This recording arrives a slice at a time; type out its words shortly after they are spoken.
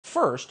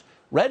First,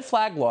 red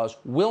flag laws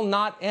will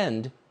not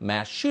end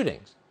mass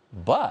shootings,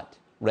 but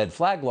red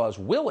flag laws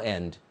will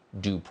end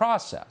due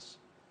process.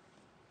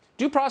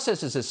 Due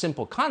process is a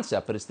simple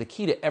concept, but it's the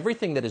key to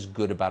everything that is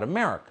good about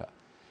America.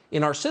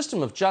 In our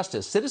system of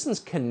justice, citizens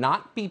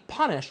cannot be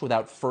punished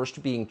without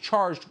first being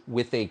charged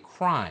with a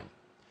crime.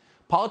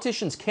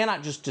 Politicians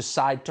cannot just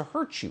decide to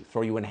hurt you,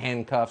 throw you in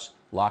handcuffs,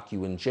 lock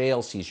you in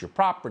jail, seize your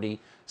property,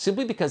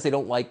 simply because they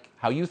don't like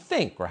how you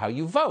think or how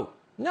you vote.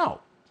 No.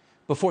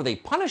 Before they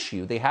punish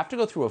you, they have to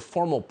go through a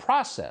formal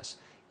process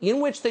in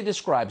which they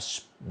describe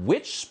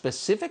which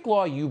specific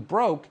law you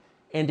broke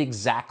and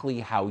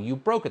exactly how you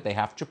broke it. They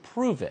have to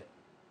prove it.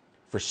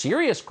 For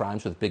serious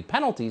crimes with big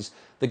penalties,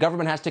 the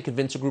government has to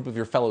convince a group of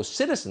your fellow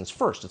citizens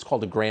first. It's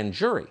called a grand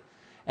jury.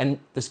 And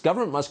this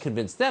government must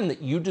convince them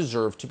that you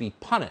deserve to be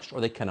punished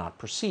or they cannot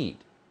proceed.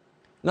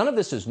 None of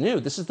this is new.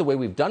 This is the way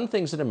we've done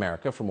things in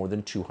America for more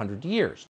than 200 years.